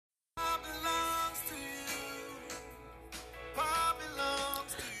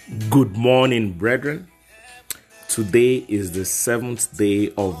Good morning, brethren. Today is the 7th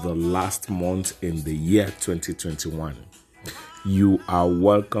day of the last month in the year 2021. You are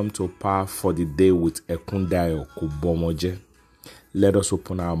welcome to Power for the Day with Ekundayo Kubomoje. Let us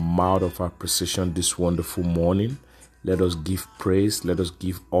open our mouth of appreciation this wonderful morning. Let us give praise. Let us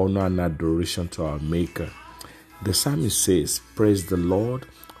give honor and adoration to our Maker. The psalmist says, "Praise the Lord,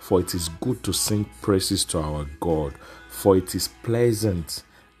 for it is good to sing praises to our God, for it is pleasant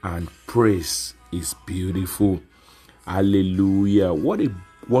and praise is beautiful." Hallelujah. What a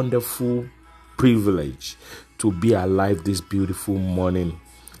wonderful privilege to be alive this beautiful morning.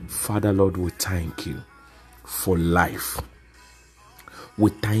 Father, Lord, we thank you for life.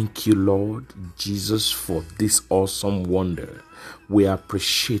 We thank you, Lord Jesus, for this awesome wonder. We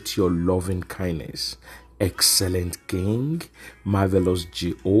appreciate your loving kindness. Excellent King, marvelous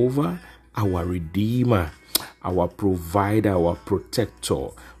Jehovah, our Redeemer, our Provider, our Protector.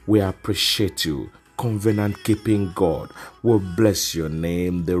 We appreciate you. Covenant keeping God, we bless your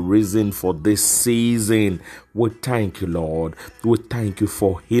name, the reason for this season. We thank you, Lord. We thank you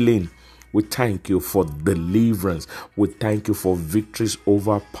for healing. We thank you for deliverance. We thank you for victories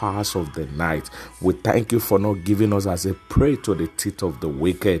over powers of the night. We thank you for not giving us as a prey to the teeth of the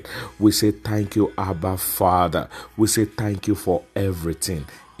wicked. We say thank you, Abba Father. We say thank you for everything.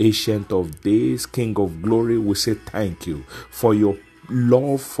 Ancient of days, King of glory, we say thank you for your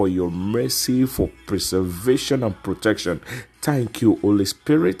love, for your mercy, for preservation and protection. Thank you, Holy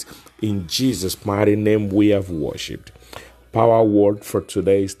Spirit. In Jesus' mighty name we have worshipped. Power word for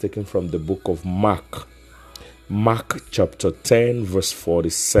today is taken from the book of Mark. Mark chapter 10 verse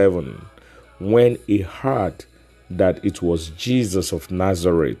 47. When he heard that it was Jesus of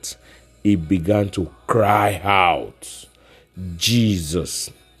Nazareth, he began to cry out, "Jesus,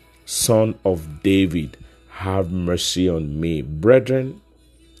 Son of David, have mercy on me." Brethren,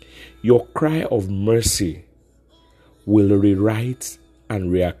 your cry of mercy will rewrite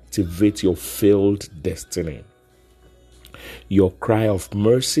and reactivate your failed destiny. Your cry of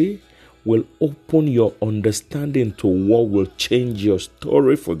mercy will open your understanding to what will change your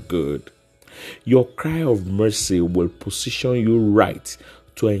story for good. Your cry of mercy will position you right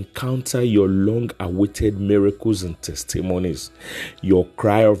to encounter your long-awaited miracles and testimonies. Your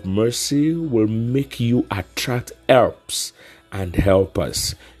cry of mercy will make you attract helps and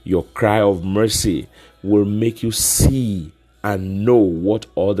helpers. Your cry of mercy will make you see and know what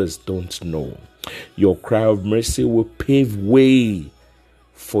others don't know. Your cry of mercy will pave way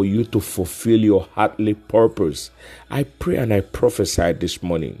for you to fulfill your heartly purpose. I pray and I prophesy this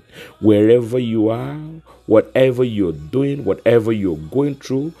morning, wherever you are, whatever you're doing, whatever you're going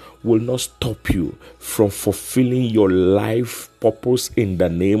through, will not stop you from fulfilling your life purpose in the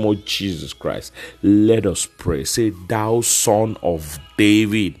name of Jesus Christ. Let us pray. Say, "Thou Son of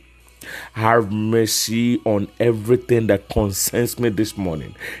David, have mercy on everything that concerns me this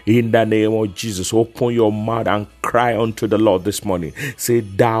morning. In the name of Jesus, open your mouth and cry unto the Lord this morning. Say,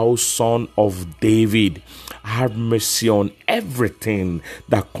 "Thou Son of David, have mercy on everything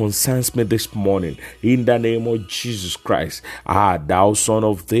that concerns me this morning." In the name of Jesus Christ. Thou Son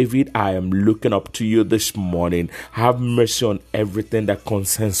of David, I am looking up to you this morning. Have mercy on everything that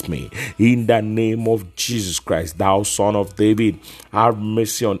concerns me. In the name of Jesus Christ. Thou Son of David, have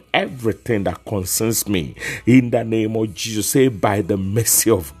mercy on everything that concerns me. In the name of Jesus. Say, "By the mercy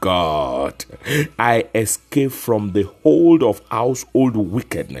of God, I escape from the hold of household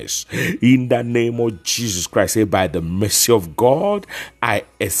wickedness." In the name of Jesus Christ. Say, "By the mercy of God, I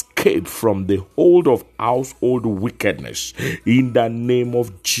escape from the hold of household wickedness." In the name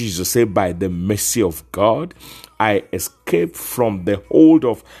of Jesus. Say, "By the mercy of God, I escape from the hold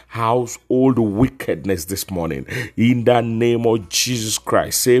of household wickedness this morning." In the name of Jesus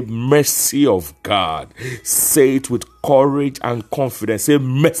Christ. Say, "Mercy of God." Say it with courage and confidence. Say,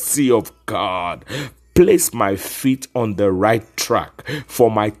 "Mercy of God. Place my feet on the right track for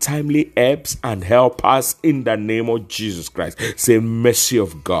my timely helps and helpers in the name of Jesus Christ." Say, "Mercy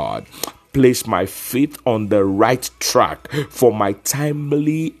of God. Place my feet on the right track for my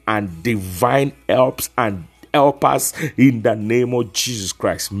timely and divine helps and helpers in the name of Jesus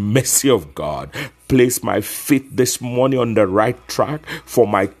Christ." Mercy of God. Place my feet this morning on the right track for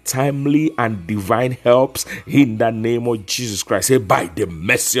my timely and divine helps in the name of Jesus Christ. Say, "By the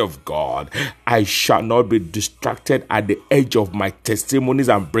mercy of God, I shall not be distracted at the edge of my testimonies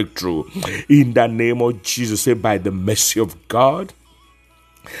and breakthrough." In the name of Jesus. Say, "By the mercy of God,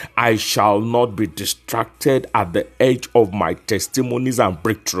 I shall not be distracted at the edge of my testimonies and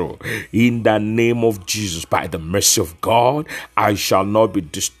breakthrough. In the name of Jesus, by the mercy of God, I shall not be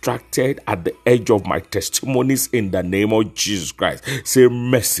distracted at the edge of my testimonies in the name of Jesus Christ. Say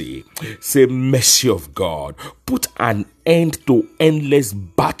mercy. Say mercy of God. Put an end to endless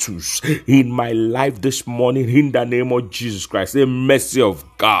battles in my life this morning in the name of Jesus Christ. Say mercy of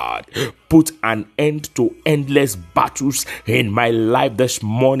God. Put an end to endless battles in my life this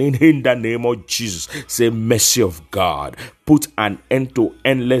morning in the name of Jesus. Say mercy of God. Put an end to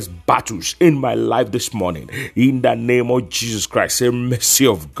endless battles in my life this morning in the name of Jesus Christ. Say mercy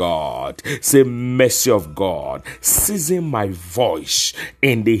of God. Say mercy of God. Season my voice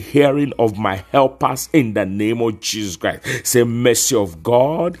in the hearing of my helpers in the name of Jesus Christ. Say mercy of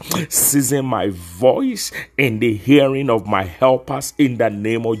God. Season my voice in the hearing of my helpers in the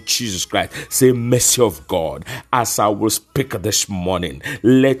name of Jesus Christ. Say mercy of God. As I will speak this morning,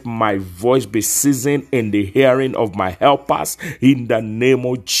 let my voice be seasoned in the hearing of my helpers in the name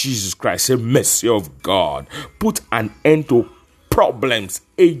of Jesus Christ. Say mercy of God. Put an end to problems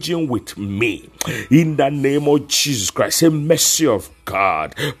aging with me in the name of Jesus Christ. Say mercy of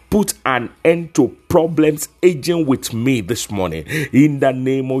God. Put an end to problems aging with me this morning in the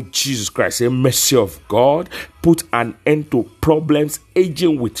name of Jesus Christ. Say mercy of God. Put an end to problems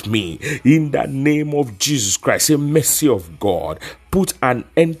aging with me in the name of Jesus Christ. Say mercy of God. Put an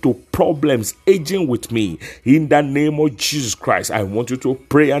end to problems aging with me in the name of Jesus Christ. I want you to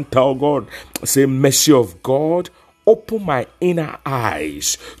pray and tell God, say mercy of God. Open my inner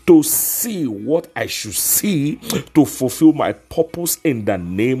eyes to see what I should see to fulfill my purpose in the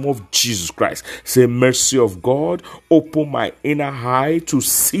name of Jesus Christ. Say mercy of God. Open my inner eye to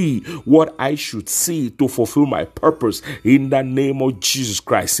see what I should see to fulfill my purpose in the name of Jesus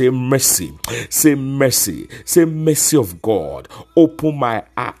Christ. Say mercy. Say mercy. Say mercy of God. Open my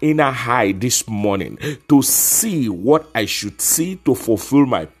inner eye this morning to see what I should see to fulfill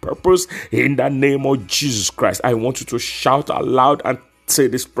my purpose in the name of Jesus Christ. I want you to shout aloud and say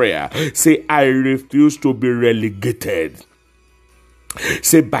this prayer. Say, I refuse to be relegated.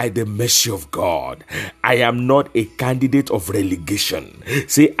 Say, by the mercy of God, I am not a candidate of relegation.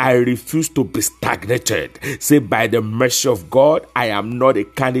 Say, I refuse to be stagnated. Say, by the mercy of God, I am not a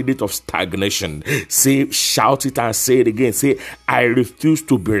candidate of stagnation. Say, shout it and say it again. Say, I refuse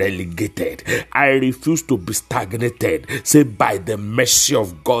to be relegated. I refuse to be stagnated. Say, by the mercy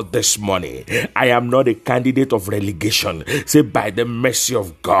of God this morning, I am not a candidate of relegation. Say, by the mercy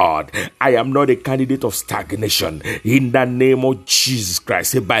of God, I am not a candidate of stagnation. In the name of Jesus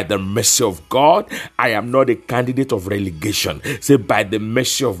Christ. Say, by the mercy of God, I am not a candidate of relegation. Say, by the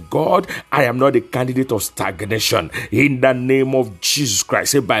mercy of God, I am not a candidate of stagnation. In the name of Jesus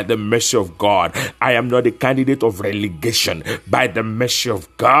Christ. Say, by the mercy of God, I am not a candidate of relegation. By the mercy of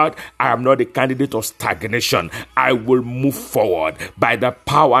God, I am not a candidate of stagnation. I will move forward. By the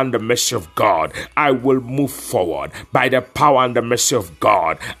power and the mercy of God, I will move forward. By the power and the mercy of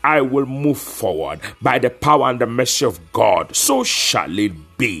God, I will move forward. By the power and the mercy of God, so shall it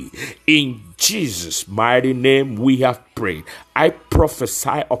be. In Jesus' mighty name we have prayed. I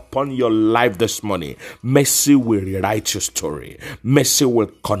prophesy upon your life this morning. Mercy will rewrite your story. Mercy will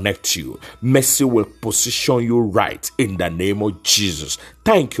connect you. Mercy will position you right in the name of Jesus.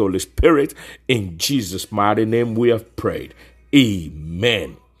 Thank you, Holy Spirit. In Jesus' mighty name we have prayed.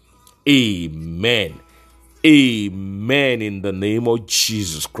 Amen. Amen. Amen. In the name of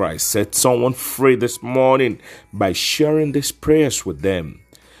Jesus Christ. Set someone free this morning by sharing these prayers with them.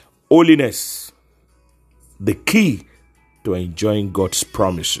 Holiness, the key to enjoying God's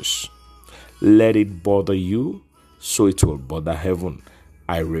promises. Let it bother you, so it will bother heaven.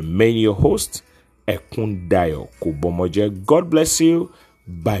 I remain your host, Ekundayo Kubomoje. God bless you.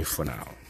 Bye for now.